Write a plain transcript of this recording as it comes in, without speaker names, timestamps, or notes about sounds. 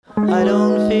I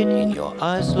don't fit in your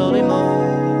ice slowly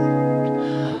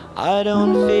mold. I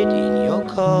don't fit in your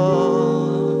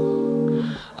car.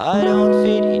 I don't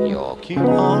fit in your cute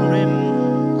on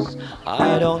rims.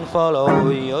 I don't follow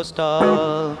your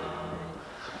style.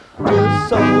 Just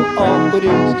so awkward,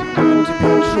 it's too good to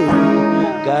be true.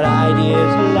 Got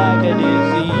ideas like a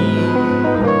disease.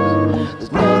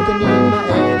 There's nothing in my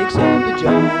head except the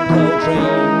John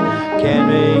Coltrane. Can't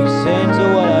make sense of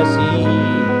what I see.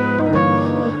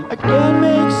 I can't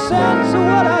make sense of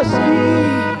what I see.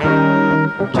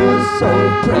 Just so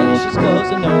precious cause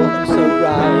I know I'm so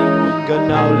right. Got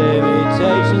no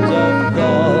limitations of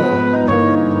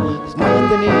thought. There's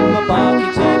nothing in my pocket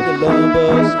except the lump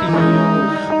of steel.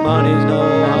 Money's no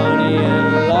honey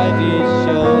and life is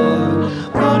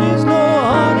short. Money's no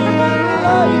honey and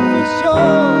life is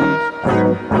short.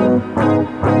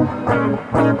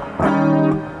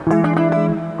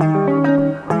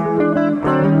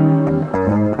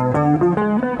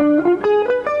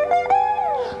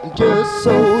 I'm just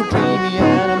so dreamy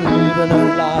and I'm living a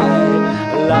lie,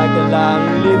 like a lie I'm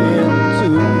living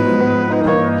too.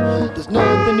 There's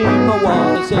nothing in my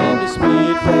wall except a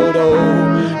smeared photo.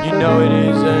 You know it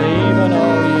isn't even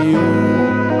of you.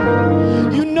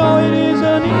 You know it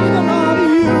isn't even of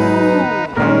you.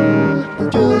 I'm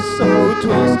just so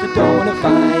twisted, don't wanna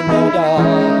find the door.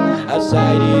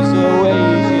 Outside is the way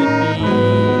it should be.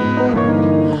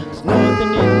 There's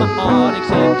nothing in my heart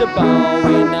except a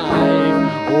Bowie knife.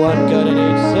 One cut and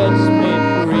it sets me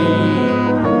free.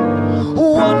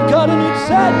 One cut and it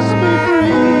sets me free.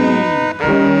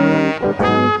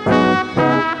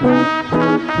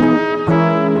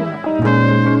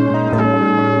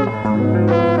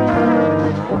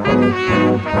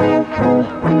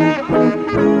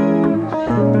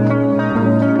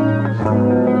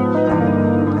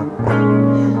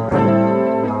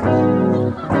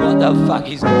 What the fuck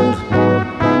is going on?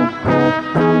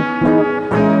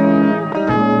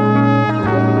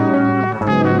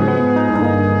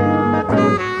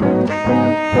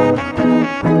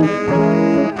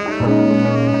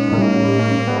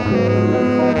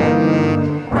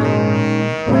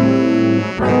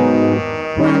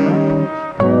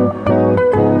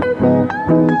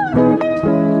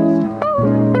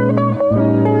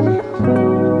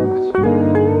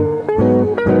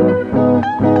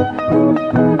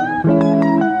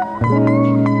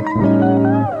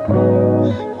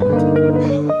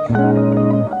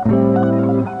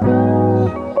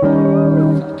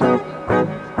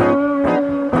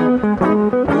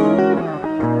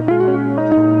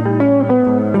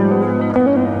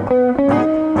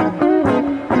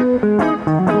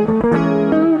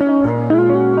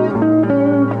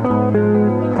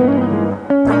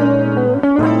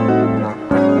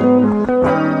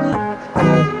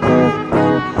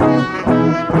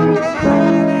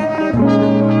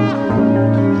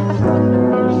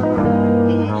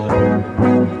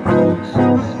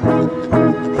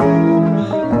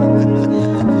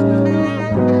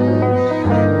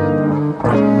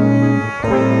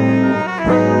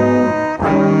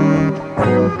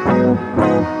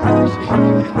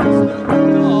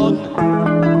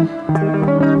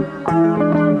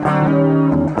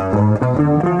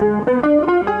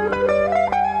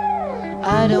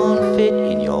 I don't fit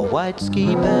in your white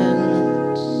ski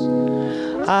pants.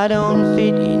 I don't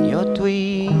fit in your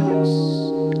tweeds.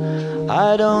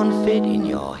 I don't fit in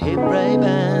your hip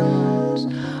Ray-Bans.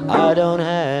 I don't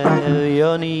have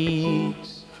your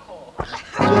needs.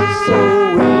 Just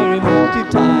so weary, moved too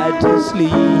tired to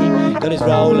sleep. Got his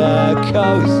roller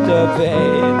coaster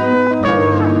bed.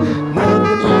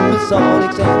 Nothing in my soul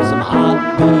except some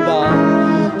hot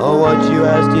bebop. Oh, what you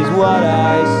asked is what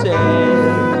I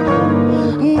said.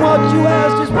 What you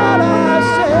asked is what I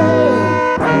said.